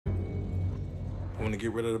Want to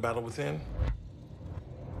get rid of the battle within?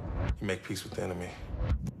 You make peace with the enemy.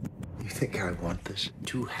 You think I want this?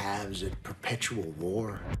 Two halves at perpetual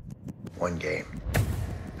war? One game,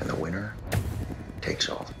 and the winner takes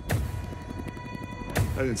all.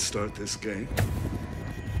 I didn't start this game.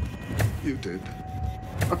 You did.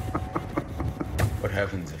 What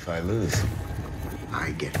happens if I lose?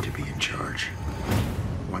 I get to be in charge,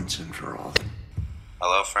 once and for all.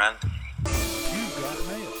 Hello, friend? You got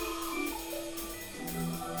mail.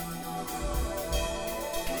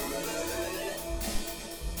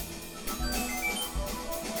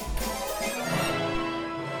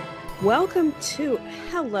 Welcome to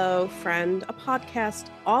Hello, Friend, a podcast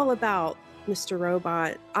all about Mr.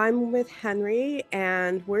 Robot. I'm with Henry,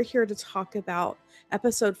 and we're here to talk about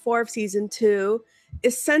episode 4 of season 2,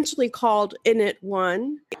 essentially called Init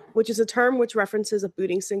 1, which is a term which references a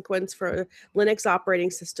booting sequence for Linux operating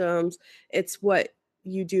systems. It's what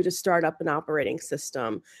you do to start up an operating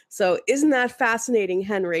system. So isn't that fascinating,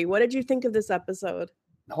 Henry? What did you think of this episode?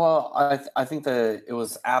 Well, I think that it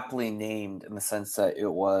was aptly named in the sense that it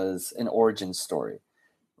was an origin story,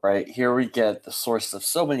 right? Here we get the source of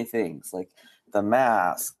so many things, like the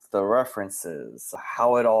mask, the references,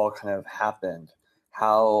 how it all kind of happened,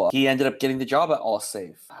 how he ended up getting the job at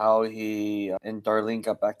Allsafe, how he and Darlene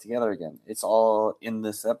got back together again. It's all in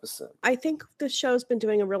this episode. I think the show's been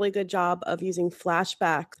doing a really good job of using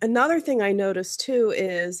flashbacks. Another thing I noticed too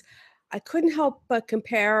is I couldn't help but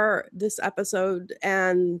compare this episode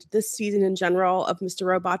and this season in general of Mr.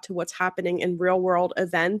 Robot to what's happening in real world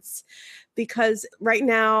events, because right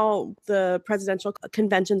now the presidential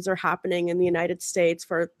conventions are happening in the United States.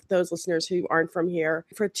 For those listeners who aren't from here,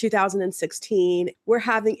 for 2016, we're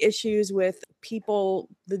having issues with people,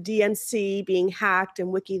 the DNC being hacked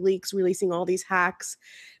and WikiLeaks releasing all these hacks.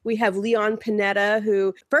 We have Leon Panetta,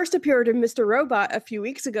 who first appeared in Mr. Robot a few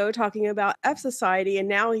weeks ago talking about F Society, and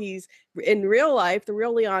now he's in real life. The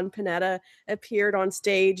real Leon Panetta appeared on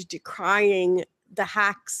stage decrying the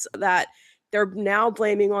hacks that they're now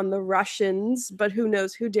blaming on the Russians, but who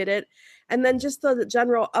knows who did it. And then just the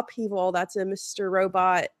general upheaval that's in Mr.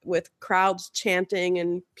 Robot, with crowds chanting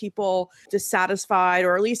and people dissatisfied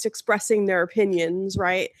or at least expressing their opinions,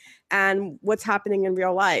 right? And what's happening in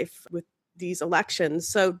real life with these elections.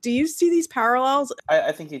 So do you see these parallels?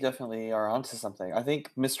 I think you definitely are onto something. I think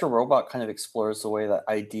Mr. Robot kind of explores the way that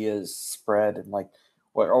ideas spread and like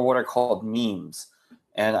what are called memes.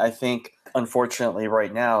 And I think, unfortunately,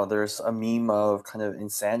 right now, there's a meme of kind of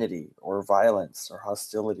insanity or violence or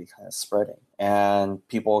hostility kind of spreading. And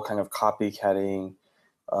people kind of copycatting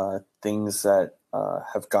things that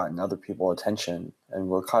have gotten other people attention. And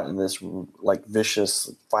we're caught in this like vicious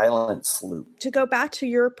violence loop. To go back to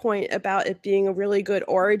your point about it being a really good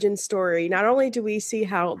origin story, not only do we see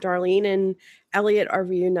how Darlene and Elliot are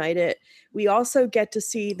reunited, we also get to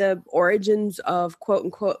see the origins of quote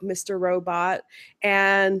unquote Mr. Robot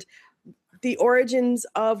and the origins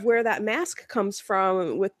of where that mask comes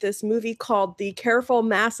from with this movie called The Careful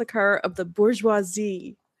Massacre of the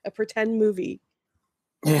Bourgeoisie, a pretend movie.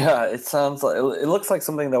 Yeah, it sounds like it looks like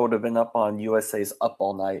something that would have been up on USA's Up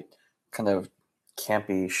All Night, kind of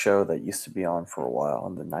campy show that used to be on for a while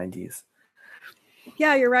in the 90s.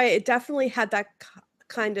 Yeah, you're right. It definitely had that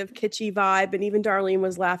kind of kitschy vibe, and even Darlene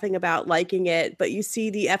was laughing about liking it. But you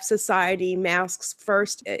see the F Society masks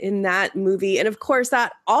first in that movie. And of course,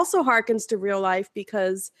 that also harkens to real life,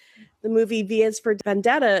 because the movie V is for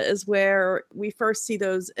Vendetta is where we first see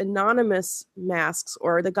those anonymous masks,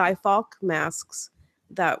 or the Guy Fawkes masks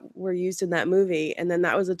that were used in that movie, and then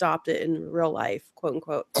that was adopted in real life, quote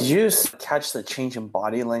unquote. Did you catch the change in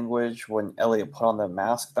body language when Elliot put on the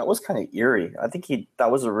mask? That was kind of eerie. I think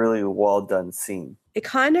that was a really well done scene. It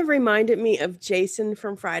kind of reminded me of Jason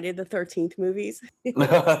from Friday the 13th movies.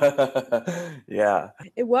 Yeah.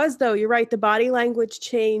 It was, though. You're right. The body language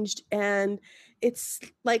changed, and it's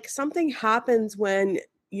like something happens when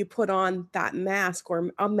you put on that mask or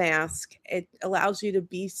a mask. It allows you to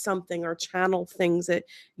be something or channel things that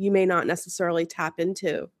you may not necessarily tap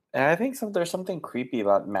into. And I think there's something creepy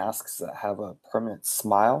about masks that have a permanent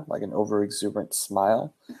smile, like an over-exuberant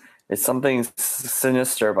smile. It's something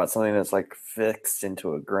sinister about something that's like fixed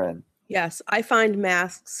into a grin. Yes, I find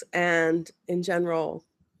masks and in general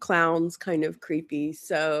clowns kind of creepy.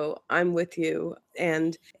 So I'm with you.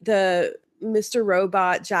 And the Mr.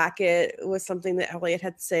 Robot jacket was something that Elliot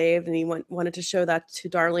had saved, and he wanted to show that to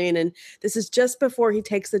Darlene. And this is just before he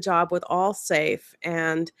takes the job with Allsafe.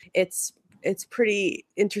 And it's pretty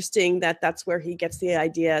interesting that that's where he gets the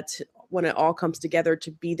idea when it all comes together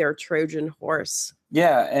to be their Trojan horse.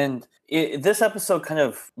 Yeah, and this episode kind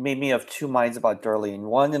of made me of two minds about Darlene.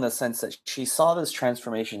 One, in the sense that she saw this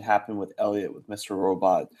transformation happen with Elliot, with Mr.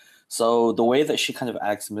 Robot. So the way that she kind of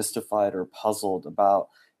acts mystified or puzzled about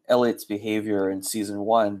Elliot's behavior in season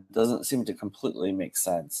 1 doesn't seem to completely make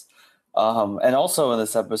sense. And also in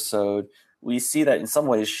this episode, we see that in some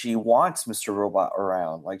ways she wants Mr. Robot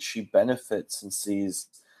around. Like, she benefits and sees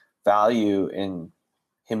value in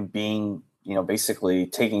him being, basically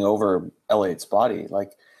taking over Elliot's body.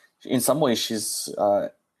 Like, in some ways she's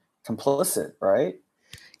complicit, right?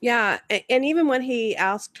 Yeah, and even when he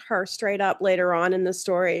asked her straight up later on in the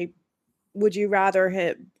story, would you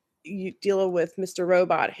rather you deal with Mr.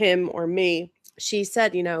 Robot, him or me? She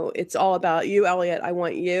said, it's all about you, Elliot. I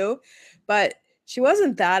want you. But she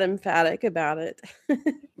wasn't that emphatic about it.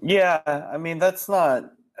 Yeah, I mean, that's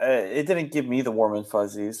not, it didn't give me the warm and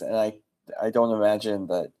fuzzies, and I don't imagine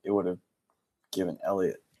that it would have given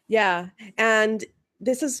Elliot. Yeah, and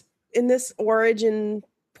this is, in this origin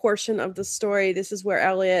portion of the story, this is where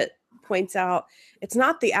Elliot points out it's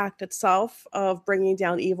not the act itself of bringing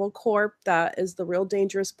down Evil Corp that is the real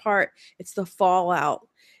dangerous part. It's the fallout.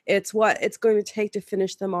 It's what it's going to take to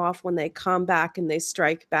finish them off when they come back and they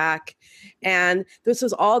strike back. And this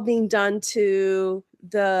was all being done to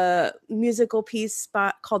the musical piece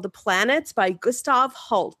called The Planets by Gustav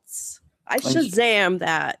Holst. I Shazam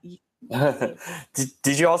that.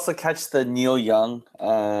 Did you also catch the Neil Young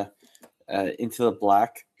Into the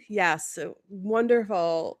Black? Yes, so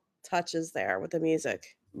wonderful touches there with the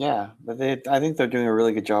music. Yeah, but I think they're doing a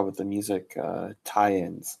really good job with the music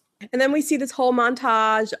tie-ins. And then we see this whole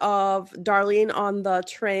montage of Darlene on the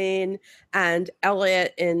train and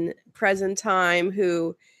Elliot in present time,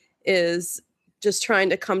 who is just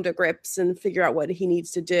trying to come to grips and figure out what he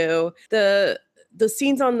needs to do. The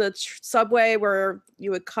scenes on the subway where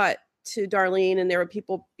you would cut to Darlene and there would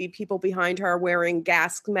be people behind her wearing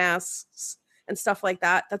gas masks and stuff like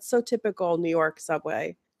that. That's so typical New York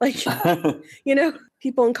subway. Like,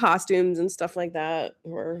 people in costumes and stuff like that,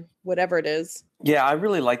 or whatever it is. Yeah, I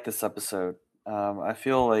really like this episode. I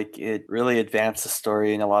feel like it really advanced the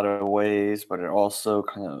story in a lot of ways, but it also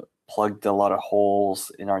kind of plugged a lot of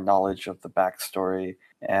holes in our knowledge of the backstory.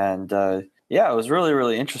 And it was really,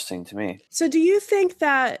 really interesting to me. So do you think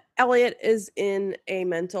that Elliot is in a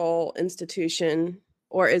mental institution,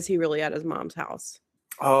 or is he really at his mom's house?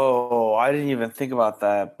 Oh, I didn't even think about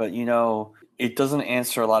that. But, it doesn't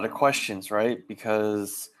answer a lot of questions, right?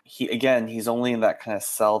 Because he's only in that kind of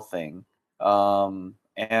cell thing.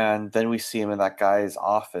 And then we see him in that guy's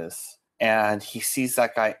office, and he sees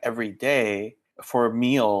that guy every day for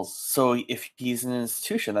meals. So if he's in an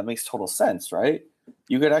institution, that makes total sense, right?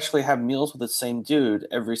 You could actually have meals with the same dude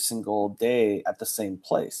every single day at the same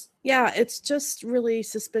place. Yeah, it's just really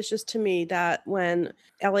suspicious to me that when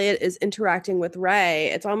Elliot is interacting with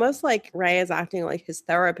Ray, it's almost like Ray is acting like his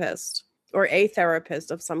therapist or a therapist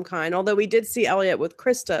of some kind, although we did see Elliot with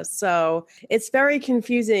Krista. So it's very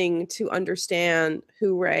confusing to understand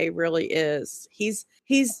who Ray really is. He's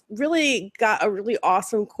really got a really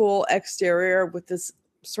awesome, cool exterior with this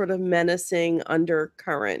sort of menacing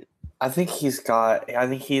undercurrent. I think he's like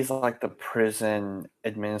the prison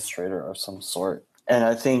administrator of some sort. And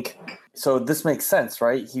I think, so this makes sense,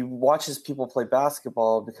 right? He watches people play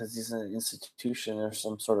basketball because he's in an institution or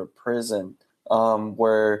some sort of prison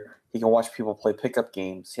where he can watch people play pickup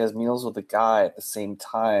games. He has meals with a guy at the same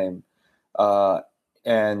time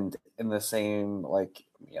and in the same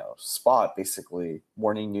spot, basically,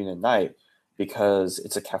 morning, noon, and night, because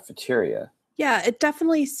it's a cafeteria. Yeah, it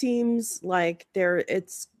definitely seems like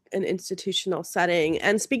it's an institutional setting.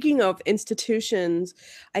 And speaking of institutions,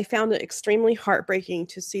 I found it extremely heartbreaking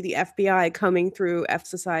to see the FBI coming through F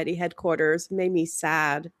Society headquarters. It made me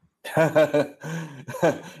sad.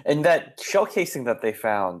 And that shell casing that they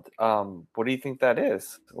found, what do you think that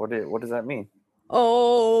is? What does that mean?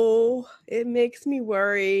 Oh, it makes me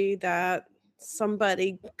worry that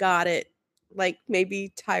somebody got it, like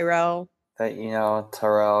maybe Tyrell. That,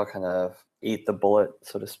 Tyrell kind of ate the bullet,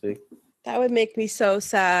 so to speak. That would make me so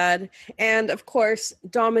sad. And of course,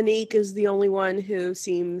 Dominique is the only one who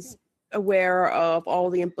seems aware of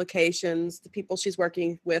all the implications. The people she's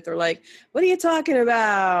working with are like, what are you talking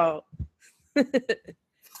about? Kind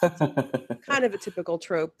of a typical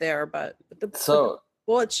trope there, but the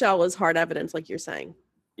bullet shell is hard evidence, like you're saying.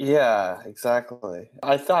 Yeah, exactly.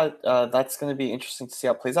 I thought that's going to be interesting to see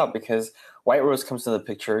how it plays out, because White Rose comes into the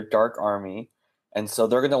picture, Dark Army, and so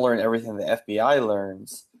they're going to learn everything the FBI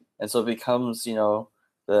learns, and so it becomes,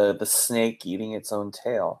 the snake eating its own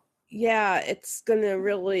tail. Yeah, it's going to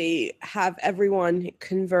really have everyone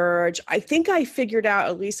converge. I think I figured out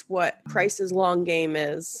at least what Price's long game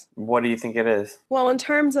is. What do you think it is? Well, in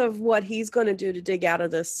terms of what he's going to do to dig out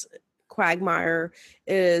of this quagmire,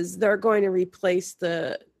 is they're going to replace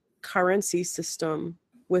the currency system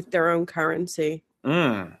with their own currency.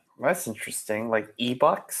 That's interesting. Like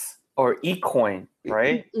e-bucks or e-coin,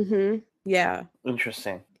 right? Mm-hmm. Yeah.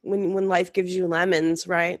 Interesting. When life gives you lemons,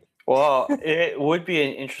 right? Well, it would be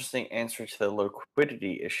an interesting answer to the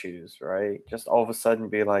liquidity issues, right? Just all of a sudden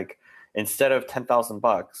be like, instead of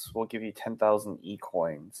 $10,000, we'll give you 10,000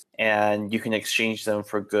 e-coins, and you can exchange them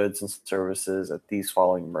for goods and services at these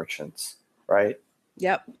following merchants, right?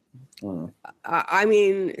 Yep. I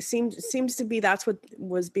mean, it seems to be that's what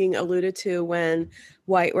was being alluded to when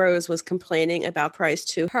White Rose was complaining about Price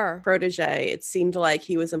to her protege. It seemed like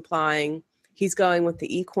he was implying he's going with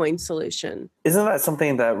the e-coin solution. Isn't that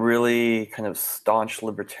something that really kind of staunch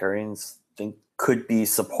libertarians think could be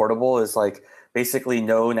supportable? Is like basically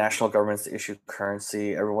no national governments issue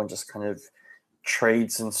currency. Everyone just kind of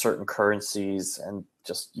trades in certain currencies and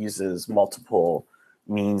just uses multiple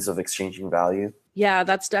means of exchanging value. Yeah,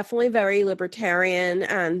 that's definitely very libertarian.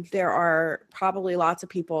 And there are probably lots of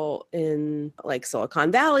people in like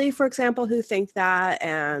Silicon Valley, for example, who think that.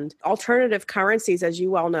 And alternative currencies, as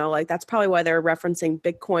you well know, like that's probably why they're referencing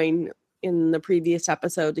Bitcoin in the previous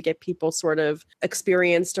episode to get people sort of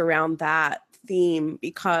experienced around that theme,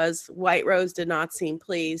 because White Rose did not seem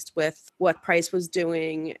pleased with what Price was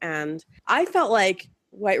doing. And I felt like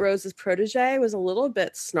White Rose's protege was a little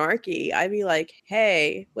bit snarky. I'd be like,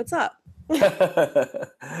 hey, what's up?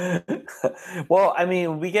 Well, I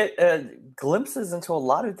mean, we get glimpses into a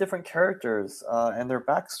lot of different characters and their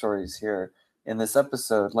backstories here in this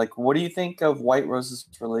episode. Like, what do you think of White Rose's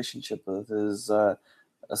relationship with his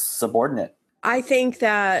subordinate? I think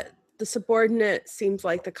that the subordinate seems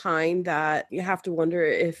like the kind that you have to wonder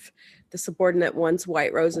if the subordinate wants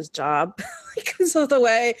White Rose's job because of the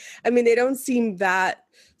way, I mean, they don't seem that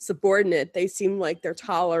subordinate. They seem like they're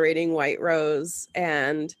tolerating White Rose,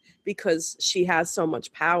 and because she has so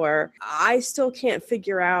much power. I still can't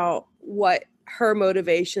figure out what her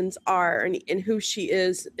motivations are and who she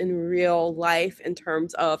is in real life, in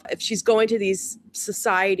terms of if she's going to these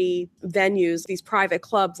society venues, these private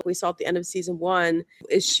clubs we saw at the end of season 1.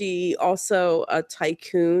 Is she also a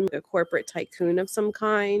tycoon, a corporate tycoon of some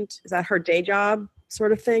kind? Is that her day job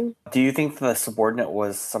sort of thing? Do you think the subordinate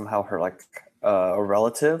was somehow her like a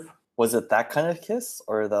relative? Was it that kind of kiss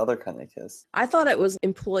or the other kind of kiss? I thought it was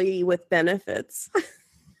employee with benefits.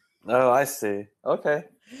 Oh, I see. Okay.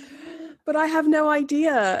 But I have no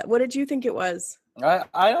idea. What did you think it was?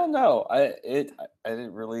 I don't know. I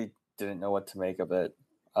didn't know what to make of it.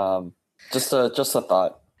 Just a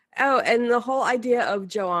thought. Oh, and the whole idea of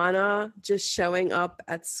Joanna just showing up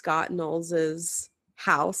at Scott Knowles's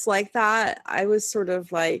house like that, I was sort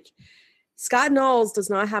of like, Scott Knowles does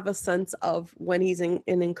not have a sense of when he's in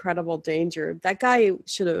incredible danger. That guy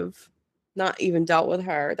should have not even dealt with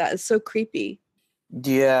her. That is so creepy.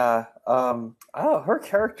 Yeah. Her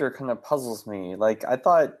character kind of puzzles me. Like, I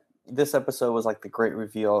thought this episode was like the great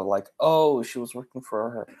reveal, like, oh, she was working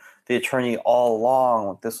for the attorney all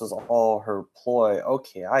along. This was all her ploy.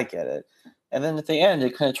 Okay, I get it. And then at the end,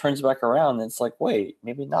 it kind of turns back around and it's like, wait,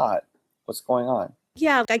 maybe not. What's going on?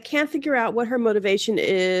 Yeah, I can't figure out what her motivation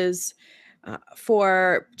is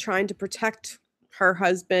for trying to protect her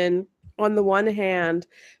husband on the one hand,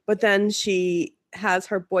 but then she has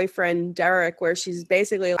her boyfriend Derek, where she's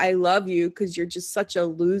basically, I love you because you're just such a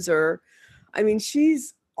loser. I mean,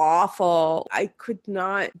 she's awful. I could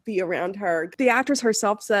not be around her. The actress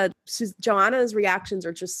herself said Joanna's reactions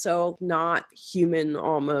are just so not human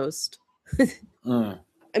almost. I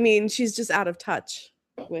mean, she's just out of touch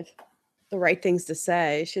with the right things to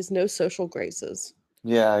say. She has no social graces.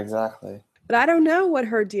 Yeah, exactly. But I don't know what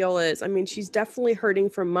her deal is. I mean, she's definitely hurting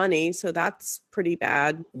for money, so that's pretty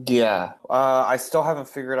bad. Yeah. I still haven't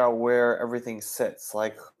figured out where everything sits.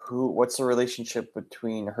 Like, what's the relationship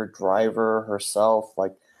between her driver, herself?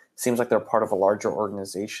 Like, seems like they're part of a larger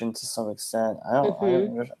organization to some extent. I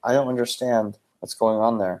don't understand what's going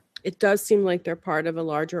on there. It does seem like they're part of a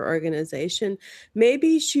larger organization.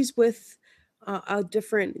 Maybe she's with a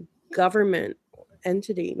different government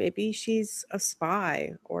entity. Maybe she's a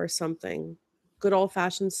spy or something. Good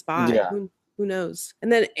old-fashioned spy. Yeah. Who knows?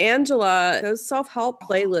 And then Angela, those self-help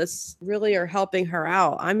playlists really are helping her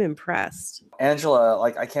out. I'm impressed. Angela,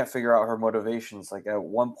 like, I can't figure out her motivations. Like, at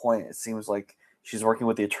one point, it seems like she's working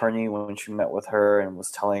with the attorney when she met with her and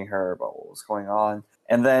was telling her about what was going on.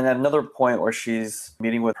 And then at another point where she's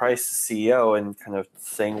meeting with Price, the CEO, and kind of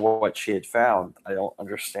saying what she had found. I don't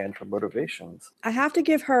understand her motivations. I have to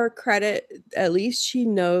give her credit. At least she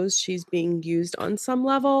knows she's being used on some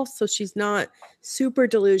level. So she's not super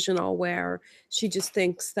delusional where she just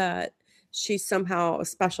thinks that she's somehow a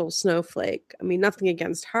special snowflake. I mean, nothing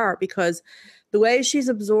against her, because the way she's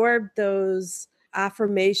absorbed those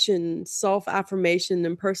self-affirmation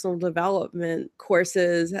and personal development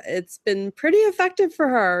courses, it's been pretty effective for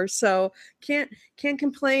her. So can't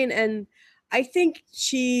complain. And I think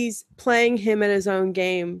she's playing him at his own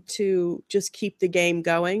game to just keep the game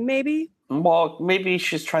going, maybe. Well, maybe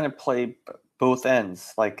she's trying to play both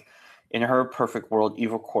ends. Like, in her perfect world,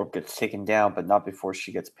 Evil Corp gets taken down, but not before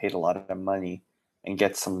she gets paid a lot of money and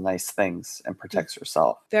gets some nice things and protects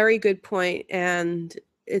herself. Very good point. And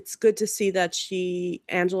it's good to see that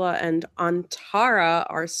Angela and Antara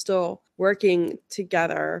are still working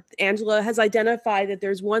together. Angela has identified that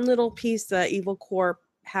there's one little piece that Evil Corp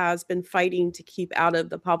has been fighting to keep out of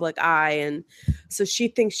the public eye. And so she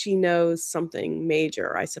thinks she knows something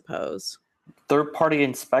major, I suppose. Third-party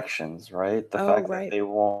inspections, right? The fact that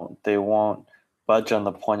they won't budge on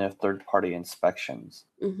the point of third-party inspections.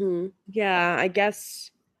 Mm-hmm. Yeah, I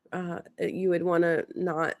guess you would want to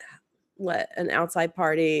not let an outside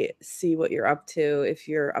party see what you're up to if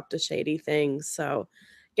you're up to shady things. So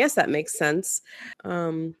I guess that makes sense.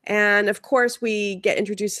 And of course, we get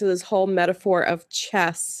introduced to this whole metaphor of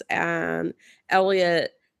chess and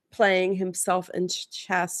Elliot playing himself in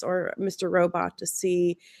chess, or Mr. Robot, to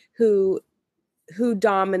see who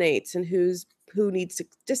dominates and who needs to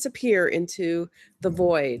disappear into the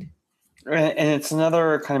void. And it's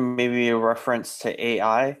another kind of maybe a reference to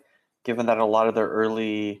AI, given that a lot of their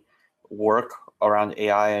early work around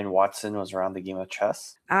AI and Watson was around the game of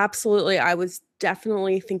chess. Absolutely. I was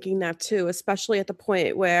definitely thinking that too, especially at the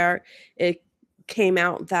point where it came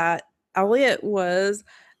out that Elliot was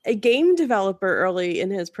a game developer early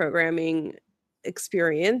in his programming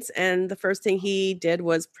experience. And the first thing he did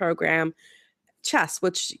was program chess,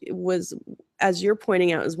 which was, as you're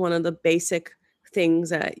pointing out, is one of the basic things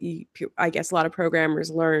that I guess a lot of programmers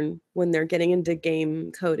learn when they're getting into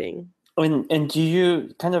game coding. And do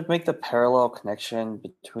you kind of make the parallel connection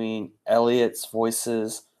between Elliot's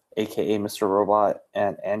voices, aka Mr. Robot,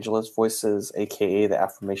 and Angela's voices, aka the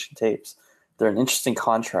affirmation tapes? They're an interesting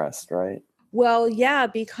contrast, right? Well, yeah,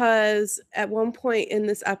 because at one point in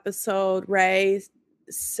this episode, Ray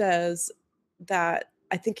says that,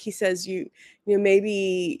 I think he says, you know,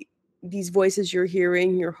 maybe these voices you're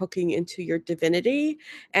hearing, you're hooking into your divinity.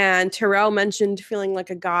 And Terrell mentioned feeling like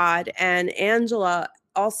a god. And Angela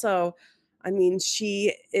also, I mean,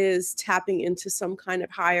 she is tapping into some kind of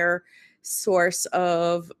higher source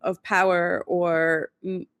of power or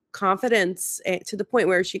confidence, to the point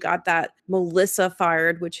where she got that Melissa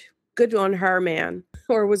fired, which good on her, man.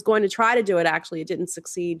 Or was going to try to do it. Actually, it didn't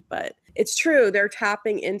succeed, but it's true. They're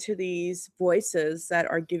tapping into these voices that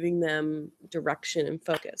are giving them direction and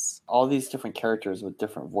focus. All these different characters with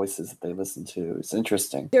different voices that they listen to. It's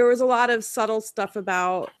interesting. There was a lot of subtle stuff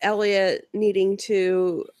about Elliot needing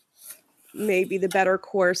to, maybe the better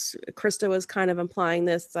course, Krista was kind of implying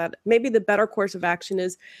this, that maybe the better course of action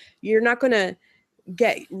is you're not going to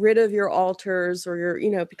get rid of your alters or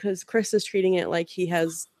your, because Krista's treating it like he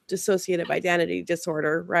has dissociative identity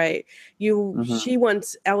disorder, right? She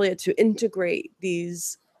wants Elliot to integrate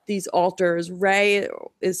these alters. Ray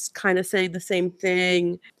is kind of saying the same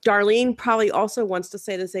thing. Darlene probably also wants to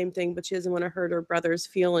say the same thing, but she doesn't want to hurt her brother's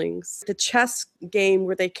feelings. The chess game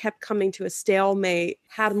where they kept coming to a stalemate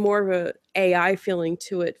had more of a AI feeling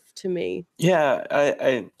to it, to me. Yeah,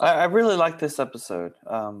 I really like this episode.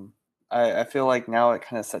 I feel like now it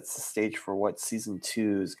kind of sets the stage for what season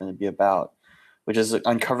 2 is going to be about, which is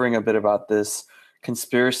uncovering a bit about this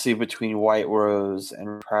conspiracy between White Rose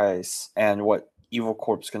and Price and what Evil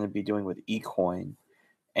Corp's going to be doing with eCoin,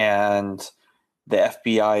 and the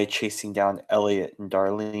FBI chasing down Elliot and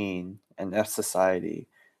Darlene and F Society,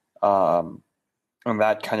 and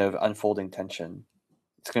that kind of unfolding tension.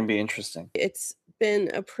 It's going to be interesting. It's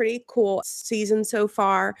been a pretty cool season so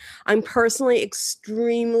far. I'm personally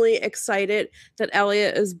extremely excited that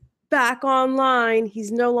Elliot is back online.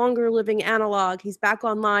 He's no longer living analog. He's back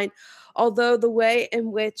online. Although the way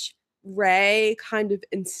in which Ray kind of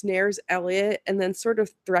ensnares Elliot and then sort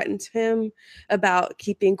of threatens him about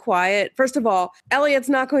keeping quiet. First of all, Elliot's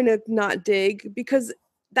not going to not dig, because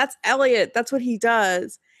that's Elliot. That's what he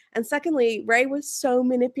does. And secondly, Ray was so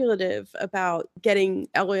manipulative about getting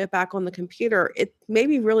Elliot back on the computer. It made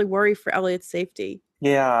me really worry for Elliot's safety.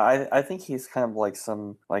 Yeah, I think he's kind of like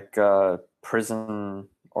some prison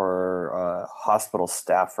or hospital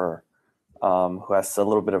staffer who has a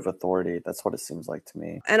little bit of authority. That's what it seems like to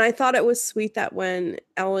me. And I thought it was sweet that when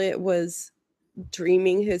Elliot was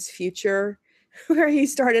dreaming his future, where he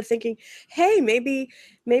started thinking, hey, maybe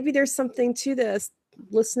there's something to this,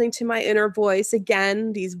 listening to my inner voice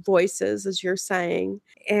again, these voices, as you're saying.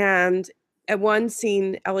 And at one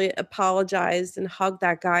scene, Elliot apologized and hugged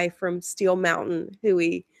that guy from Steel Mountain who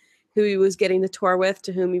he was getting the tour with,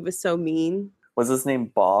 to whom he was so mean. Was his name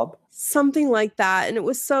Bob? Something like that. And it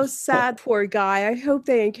was so sad, poor guy. I hope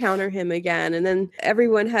they encounter him again. And then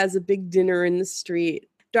everyone has a big dinner in the street.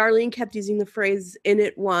 Darlene kept using the phrase "in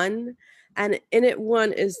it one," and "in it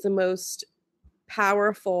one" is the most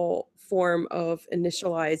powerful form of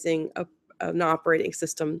initializing an operating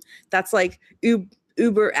system. That's like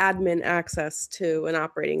Uber admin access to an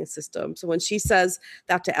operating system. So when she says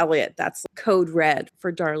that to Elliot, that's code red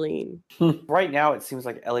for Darlene. Right now, it seems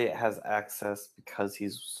like Elliot has access because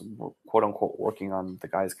he's quote unquote working on the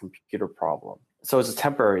guy's computer problem. So it's a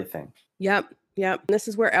temporary thing. Yep. This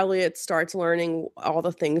is where Elliot starts learning all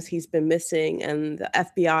the things he's been missing. And the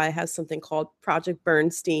FBI has something called Project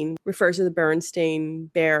Bernstein, refers to the Bernstein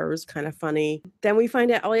Bears, kind of funny. Then we find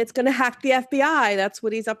out Elliot's going to hack the FBI. That's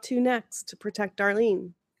what he's up to next to protect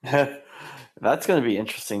Darlene. That's going to be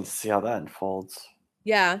interesting to see how that unfolds.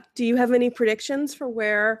 Yeah. Do you have any predictions for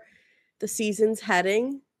where the season's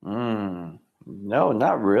heading? No,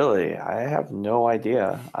 not really. I have no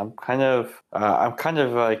idea. I'm kind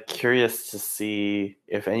of curious to see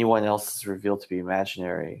if anyone else is revealed to be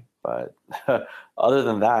imaginary. But other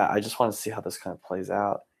than that, I just want to see how this kind of plays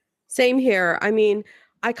out. Same here. I mean,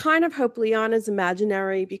 I kind of hope Leon is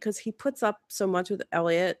imaginary because he puts up so much with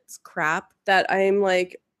Elliot's crap that I'm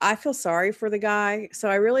like, I feel sorry for the guy. So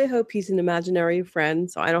I really hope he's an imaginary friend,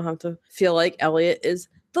 so I don't have to feel like Elliot is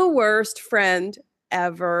the worst friend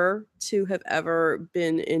ever to have ever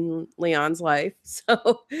been in Leon's life.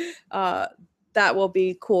 So that will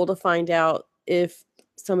be cool to find out if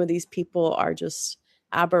some of these people are just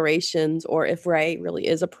aberrations or if Ray really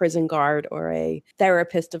is a prison guard or a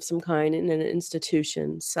therapist of some kind in an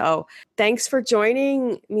institution. So thanks for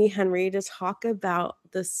joining me, Henry, to talk about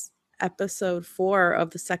this episode 4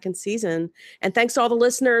 of the second season. And thanks to all the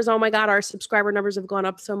listeners. Oh my God, our subscriber numbers have gone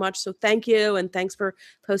up so much. So thank you. And thanks for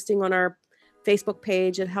posting on our Facebook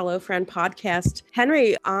page at Hello Friend Podcast.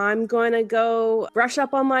 Henry, I'm going to go brush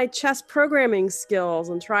up on my chess programming skills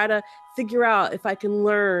and try to figure out if I can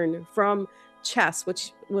learn from chess,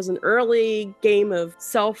 which was an early game of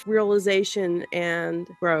self-realization and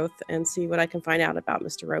growth, and see what I can find out about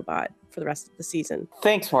Mr. Robot for the rest of the season.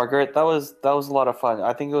 Thanks, Margaret. That was a lot of fun.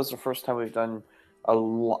 I think it was the first time we've done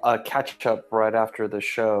a catch-up right after the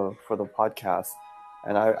show for the podcast.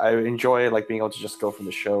 And I enjoy being able to just go from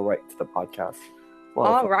the show right to the podcast.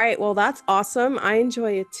 All right. Well, that's awesome. I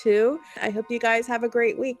enjoy it too. I hope you guys have a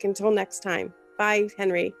great week. Until next time. Bye,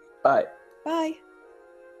 Henry. Bye. Bye.